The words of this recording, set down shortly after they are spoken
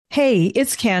Hey,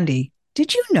 it's Candy.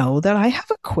 Did you know that I have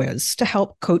a quiz to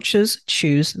help coaches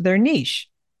choose their niche?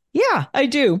 Yeah, I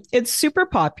do. It's super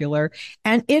popular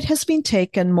and it has been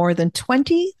taken more than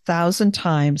 20,000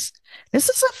 times. This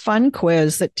is a fun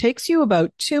quiz that takes you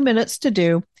about 2 minutes to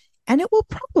do, and it will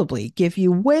probably give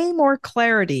you way more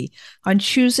clarity on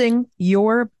choosing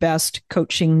your best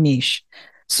coaching niche.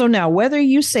 So now, whether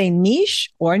you say niche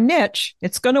or niche,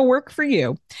 it's going to work for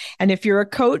you. And if you're a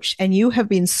coach and you have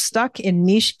been stuck in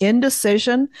niche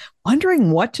indecision,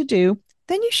 wondering what to do,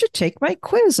 then you should take my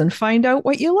quiz and find out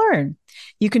what you learn.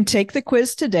 You can take the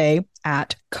quiz today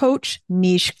at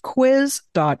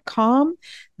coachnichequiz.com.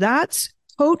 That's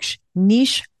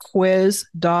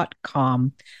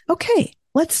coachnichequiz.com. Okay,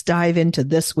 let's dive into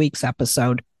this week's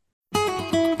episode.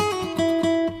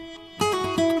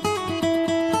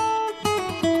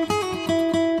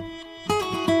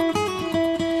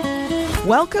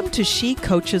 Welcome to She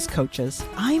Coaches Coaches.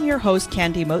 I'm your host,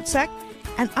 Candy Motzek,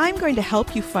 and I'm going to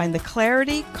help you find the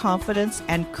clarity, confidence,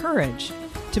 and courage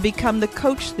to become the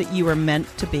coach that you are meant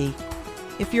to be.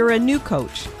 If you're a new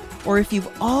coach, or if you've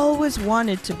always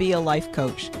wanted to be a life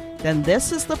coach, then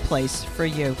this is the place for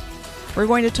you. We're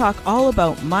going to talk all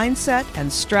about mindset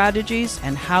and strategies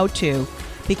and how to,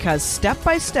 because step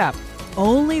by step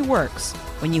only works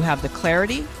when you have the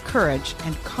clarity, courage,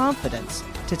 and confidence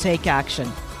to take action.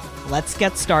 Let's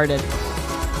get started.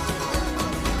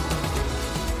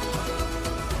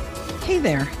 Hey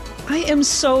there. I am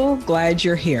so glad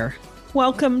you're here.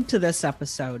 Welcome to this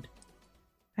episode.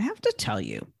 I have to tell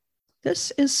you,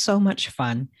 this is so much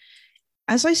fun.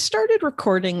 As I started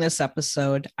recording this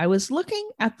episode, I was looking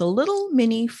at the little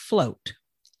mini float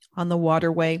on the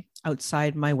waterway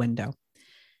outside my window.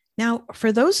 Now,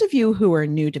 for those of you who are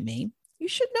new to me, you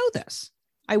should know this.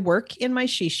 I work in my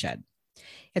she shed.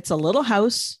 It's a little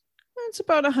house. It's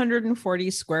about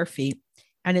 140 square feet,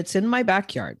 and it's in my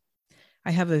backyard.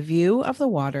 I have a view of the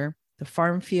water, the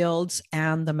farm fields,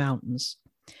 and the mountains.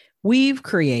 We've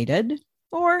created,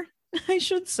 or I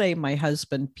should say my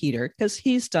husband, Peter, because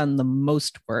he's done the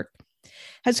most work,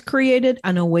 has created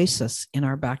an oasis in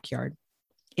our backyard.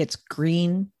 It's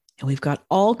green, and we've got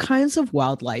all kinds of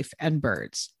wildlife and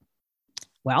birds.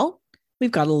 Well, we've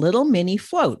got a little mini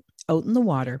float out in the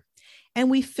water, and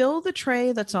we fill the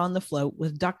tray that's on the float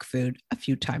with duck food a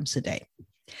few times a day.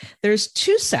 There's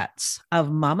two sets of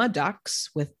mama ducks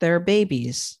with their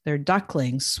babies, their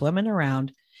ducklings swimming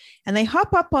around, and they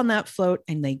hop up on that float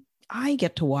and I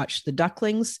get to watch the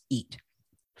ducklings eat.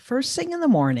 First thing in the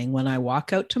morning when I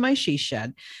walk out to my she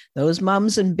shed, those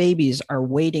mums and babies are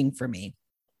waiting for me.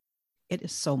 It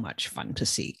is so much fun to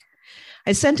see.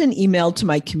 I sent an email to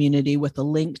my community with a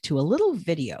link to a little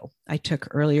video I took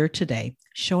earlier today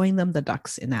showing them the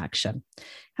ducks in action.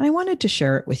 And I wanted to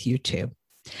share it with you too.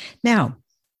 Now,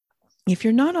 if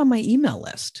you're not on my email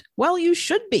list, well, you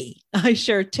should be. I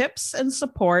share tips and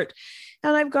support,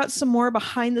 and I've got some more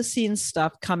behind the scenes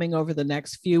stuff coming over the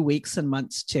next few weeks and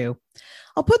months too.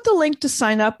 I'll put the link to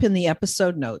sign up in the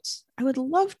episode notes. I would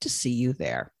love to see you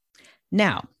there.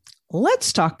 Now,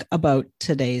 let's talk about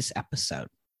today's episode.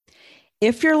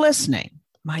 If you're listening,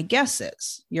 my guess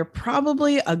is you're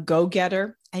probably a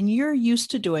go-getter and you're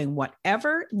used to doing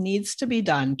whatever needs to be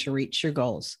done to reach your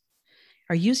goals.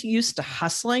 Are you used to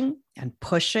hustling and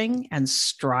pushing and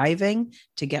striving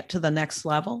to get to the next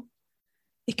level?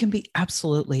 It can be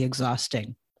absolutely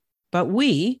exhausting. But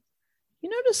you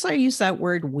notice I use that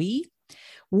word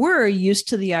we're used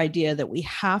to the idea that we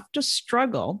have to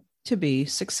struggle to be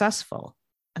successful.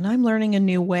 And I'm learning a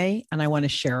new way, and I want to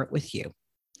share it with you.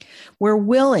 We're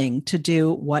willing to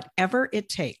do whatever it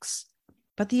takes,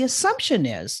 but the assumption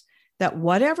is that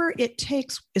whatever it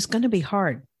takes is going to be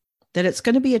hard, that it's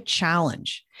going to be a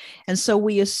challenge. And so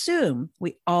we assume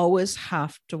we always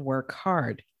have to work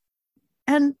hard.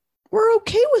 And we're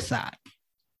okay with that.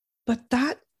 But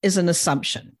that is an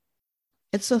assumption.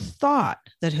 It's a thought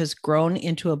that has grown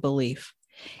into a belief.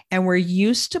 And we're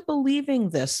used to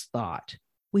believing this thought.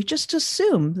 We just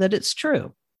assume that it's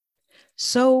true.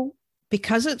 So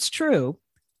because it's true,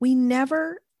 we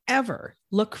never, ever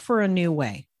look for a new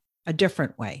way, a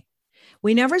different way.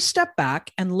 We never step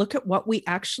back and look at what we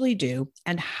actually do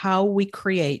and how we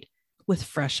create with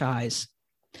fresh eyes.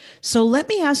 So let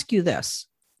me ask you this.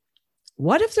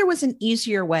 What if there was an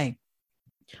easier way?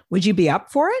 Would you be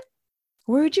up for it?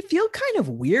 Or would you feel kind of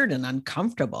weird and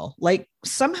uncomfortable, like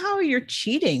somehow you're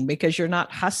cheating because you're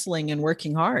not hustling and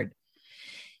working hard?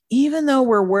 Even though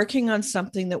we're working on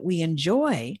something that we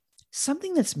enjoy,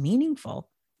 something that's meaningful,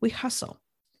 we hustle.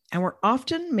 And we're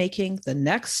often making the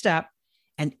next step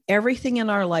and everything in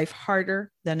our life harder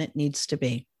than it needs to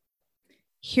be.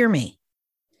 Hear me.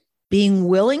 Being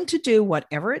willing to do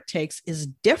whatever it takes is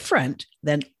different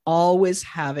than always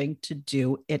having to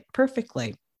do it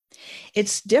perfectly.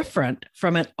 It's different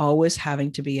from it always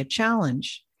having to be a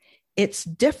challenge. It's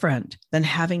different than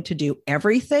having to do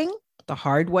everything the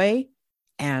hard way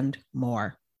and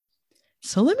more.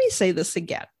 So let me say this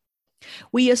again.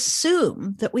 We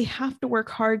assume that we have to work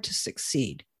hard to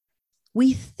succeed.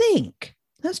 We think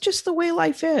that's just the way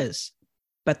life is,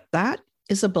 but that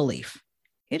is a belief.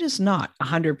 It is not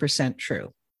 100%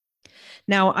 true.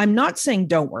 Now, I'm not saying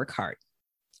don't work hard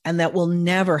and that we'll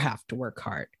never have to work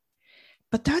hard,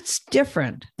 but that's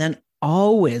different than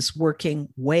always working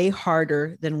way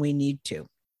harder than we need to.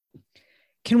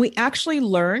 Can we actually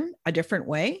learn a different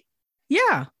way?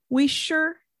 Yeah, we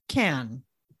sure can.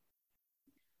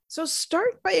 So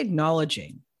start by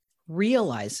acknowledging,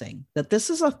 realizing that this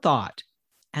is a thought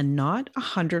and not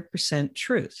 100%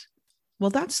 truth.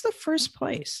 Well, that's the first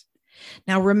place.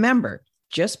 Now, remember,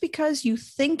 just because you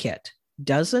think it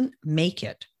doesn't make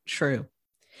it true.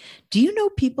 Do you know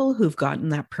people who've gotten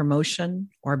that promotion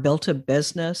or built a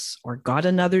business or got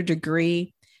another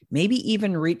degree, maybe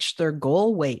even reached their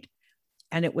goal weight,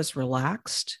 and it was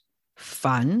relaxed,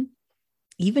 fun,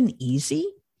 even easy?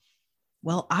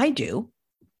 Well, I do.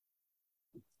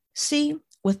 See,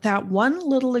 with that one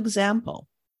little example,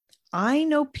 I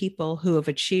know people who have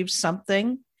achieved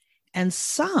something and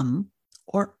some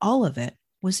or all of it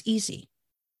was easy.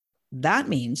 That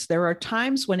means there are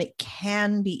times when it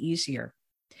can be easier.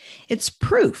 It's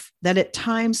proof that at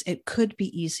times it could be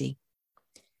easy.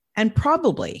 And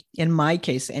probably, in my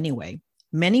case anyway,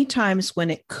 many times when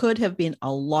it could have been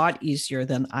a lot easier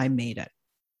than I made it.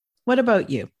 What about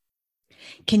you?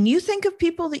 Can you think of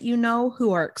people that you know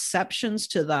who are exceptions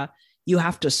to the you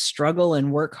have to struggle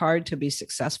and work hard to be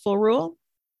successful rule?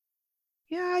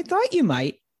 Yeah, I thought you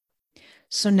might.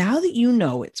 So now that you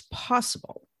know it's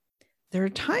possible, there are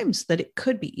times that it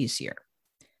could be easier.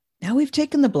 Now we've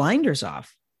taken the blinders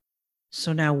off.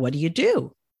 So now what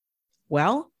do?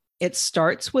 Well, it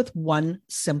starts with one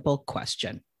simple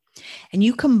question. And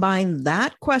you combine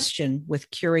that question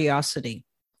with curiosity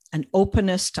and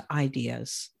openness to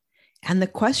ideas. And the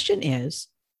question is,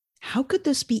 how could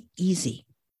this be easy?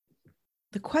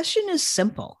 The question is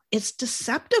simple. It's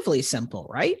deceptively simple,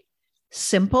 right?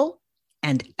 Simple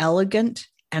and elegant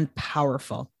and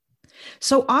powerful.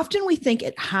 So often we think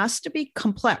it has to be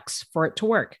complex for it to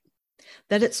work,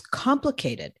 that it's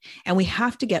complicated and we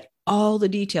have to get all the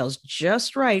details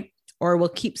just right or we'll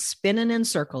keep spinning in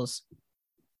circles.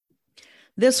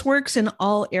 This works in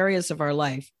all areas of our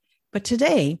life, but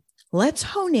today, let's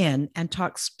hone in and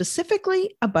talk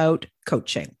specifically about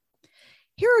coaching.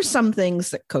 Here are some things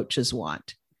that coaches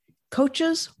want.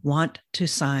 Coaches want to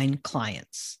sign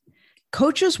clients.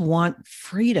 Coaches want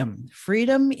freedom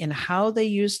in how they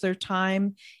use their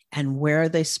time and where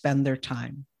they spend their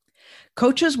time.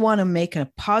 Coaches want to make a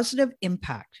positive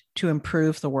impact to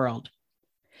improve the world.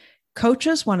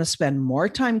 Coaches want to spend more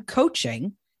time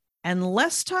coaching and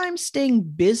less time staying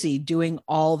busy doing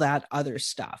all that other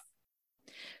stuff.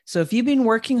 So if you've been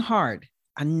working hard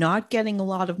and not getting a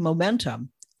lot of momentum,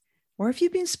 or if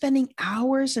you've been spending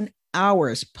hours and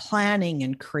hours planning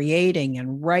and creating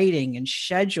and writing and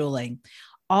scheduling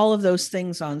all of those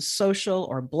things on social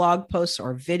or blog posts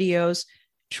or videos,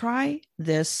 try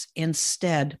this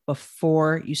instead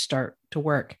before you start to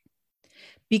work.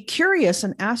 Be curious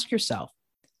and ask yourself,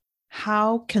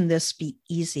 how can this be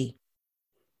easy?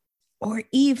 Or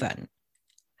even,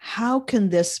 how can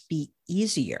this be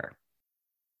easier?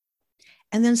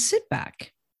 And then sit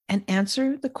back and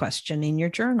answer the question in your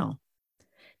journal.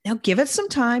 Now give it some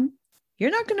time. You're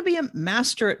not going to be a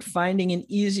master at finding an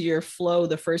easier flow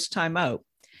the first time out.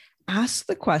 Ask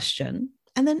the question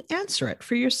and then answer it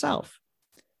for yourself.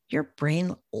 Your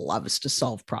brain loves to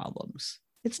solve problems.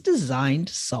 It's designed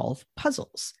to solve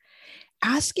puzzles.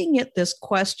 Asking it this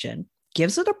question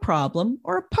gives it a problem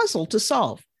or a puzzle to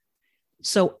solve.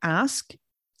 So ask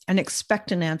and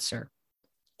expect an answer.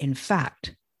 In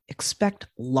fact, expect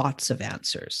lots of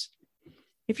answers.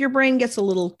 If your brain gets a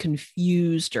little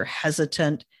confused or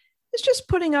hesitant, it's just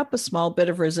putting up a small bit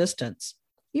of resistance.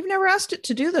 You've never asked it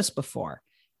to do this before.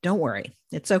 Don't worry,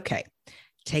 it's okay.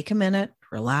 Take a minute,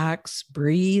 relax,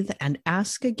 breathe, and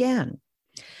ask again.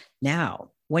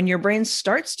 Now, when your brain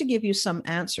starts to give you some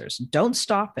answers, don't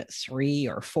stop at 3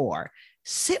 or 4.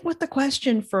 Sit with the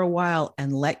question for a while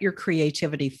and let your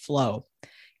creativity flow.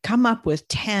 Come up with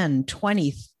 10,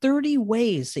 20, 30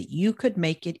 ways that you could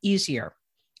make it easier.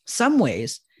 Some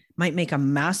ways might make a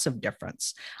massive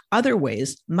difference. Other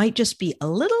ways might just be a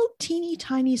little teeny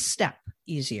tiny step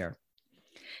easier.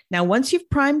 Now, once you've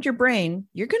primed your brain,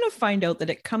 you're going to find out that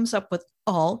it comes up with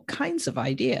all kinds of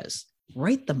ideas.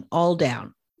 Write them all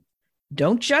down.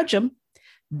 Don't judge them.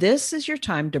 This is your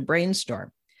time to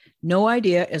brainstorm. No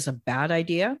idea is a bad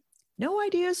idea. No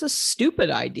idea is a stupid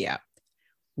idea.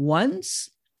 Once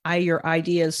your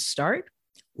ideas start,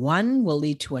 one will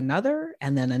lead to another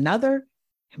and then another.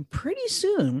 And pretty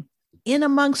soon, in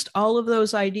amongst all of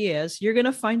those ideas, you're going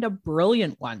to find a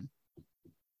brilliant one.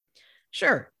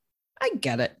 Sure, I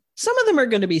get it. Some of them are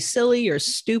going to be silly or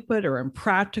stupid or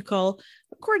impractical,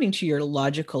 according to your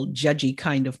logical, judgy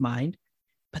kind of mind.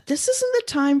 But this isn't the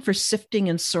time for sifting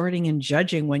and sorting and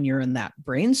judging when you're in that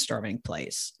brainstorming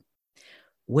place.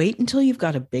 Wait until you've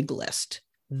got a big list.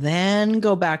 Then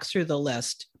go back through the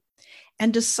list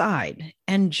and decide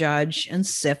and judge and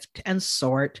sift and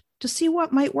sort to see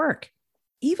what might work.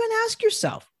 Even ask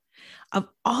yourself, of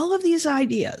all of these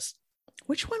ideas,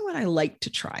 which one would I like to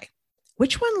try?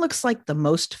 Which one looks like the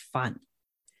most fun?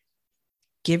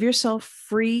 Give yourself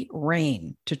free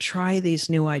rein to try these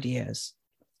new ideas.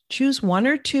 Choose one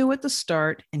or two at the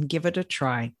start and give it a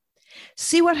try.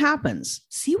 See what happens.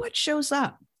 See what shows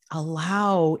up.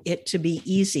 Allow it to be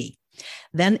easy.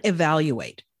 Then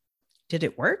evaluate. Did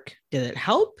it work? Did it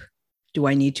help? Do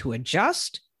I need to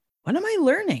adjust? What am I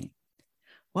learning?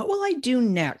 What will I do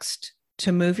next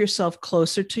to move yourself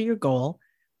closer to your goal?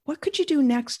 What could you do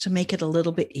next to make it a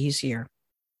little bit easier?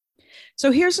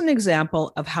 So here's an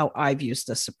example of how I've used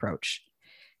this approach.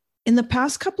 In the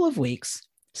past couple of weeks,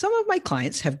 some of my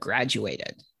clients have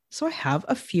graduated, so I have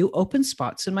a few open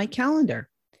spots in my calendar.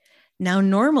 Now,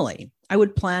 normally, I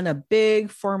would plan a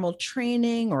big formal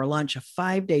training or launch a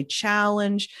 5-day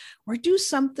challenge or do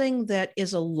something that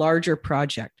is a larger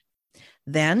project.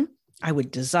 Then I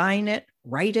would design it,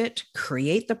 write it,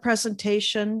 create the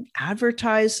presentation,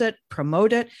 advertise it,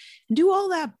 promote it, and do all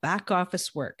that back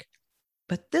office work.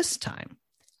 But this time,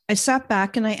 I sat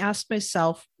back and I asked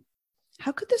myself,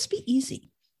 how could this be easy?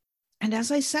 And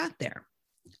as I sat there,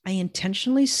 I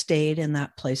intentionally stayed in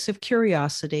that place of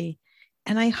curiosity,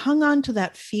 and I hung on to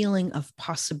that feeling of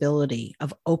possibility,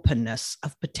 of openness,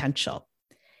 of potential.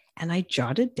 And I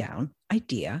jotted down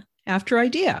idea after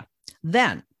idea.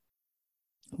 Then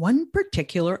one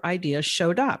particular idea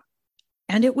showed up,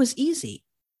 and it was easy,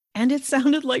 and it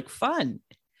sounded like fun.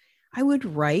 I would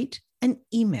write an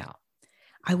email.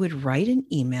 I would write an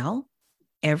email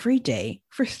every day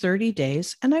for 30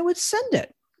 days, and I would send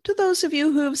it to those of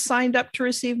you who have signed up to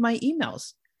receive my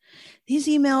emails. These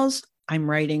emails I'm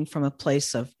writing from a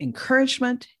place of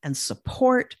encouragement and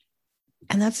support,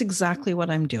 and that's exactly what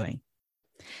I'm doing.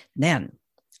 Then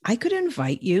I could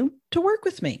invite you to work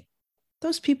with me.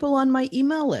 Those people on my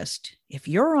email list. If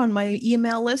you're on my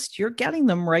email list, you're getting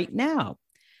them right now.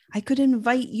 I could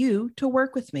invite you to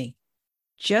work with me,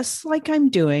 just like I'm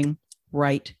doing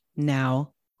right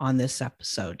now on this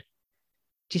episode.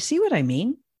 Do you see what I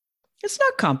mean? It's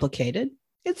not complicated.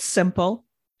 It's simple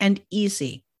and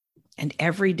easy, and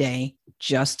every day,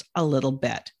 just a little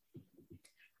bit.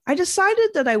 I decided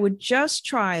that I would just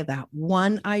try that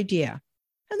one idea,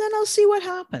 and then I'll see what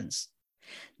happens.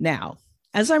 Now,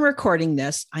 as I'm recording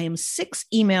this, I am 6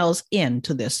 emails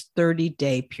into this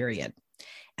 30-day period,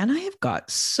 and I have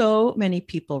got so many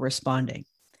people responding.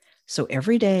 So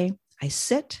every day I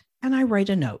sit and I write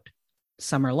a note.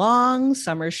 Some are long,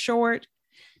 some are short.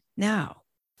 Now,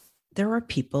 there are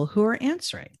people who are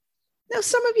answering. Now,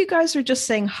 some of you guys are just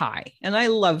saying hi, and I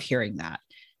love hearing that.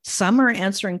 Some are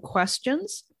answering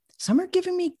questions. Some are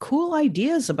giving me cool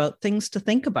ideas about things to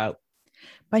think about.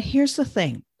 But here's the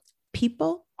thing.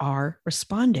 People are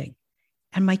responding,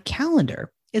 and my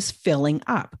calendar is filling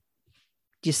up.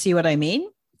 Do you see what I mean?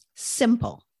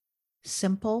 Simple.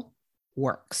 Simple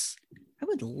works. I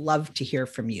would love to hear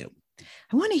from you.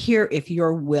 I want to hear if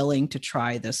you're willing to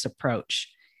try this approach.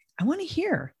 I want to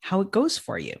hear how it goes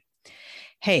for you.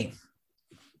 Hey,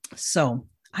 so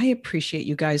I appreciate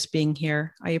you guys being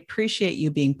here. I appreciate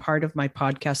you being part of my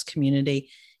podcast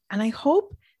community. And I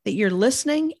hope that you're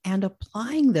listening and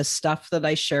applying this stuff that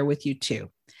I share with you too.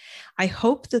 I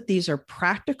hope that these are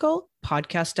practical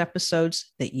podcast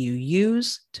episodes that you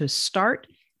use to start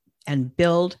and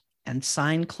build and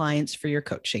sign clients for your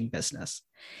coaching business.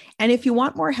 And if you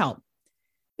want more help,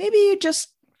 maybe you just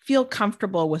feel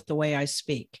comfortable with the way I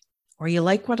speak, or you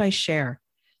like what I share,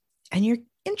 and you're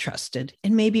interested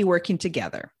in maybe working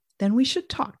together, then we should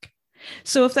talk.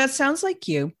 So if that sounds like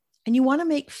you, and you want to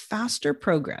make faster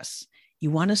progress,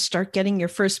 you want to start getting your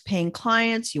first paying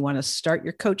clients, you want to start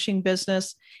your coaching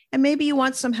business, and maybe you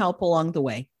want some help along the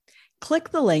way, click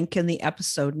the link in the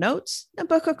episode notes and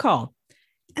book a call.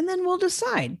 And then we'll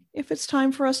decide if it's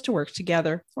time for us to work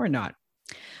together or not.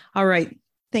 All right.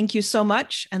 Thank you so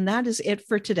much. And that is it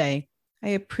for today. I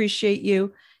appreciate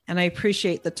you, and I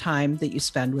appreciate the time that you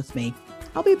spend with me.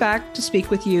 I'll be back to speak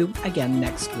with you again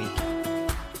next week.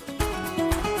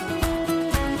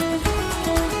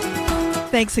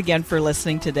 Thanks again for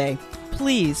listening today.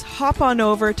 Please hop on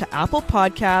over to Apple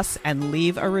Podcasts and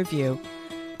leave a review.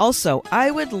 Also,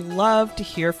 I would love to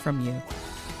hear from you.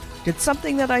 Did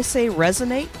something that I say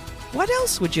resonate? What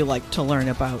else would you like to learn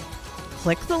about?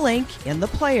 Click the link in the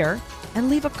player and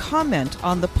leave a comment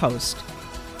on the post.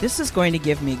 This is going to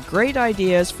give me great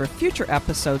ideas for future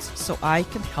episodes so I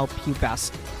can help you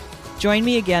best. Join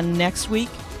me again next week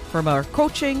for more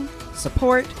coaching,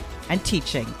 support, and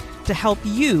teaching to help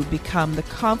you become the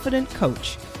confident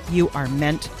coach you are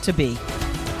meant to be.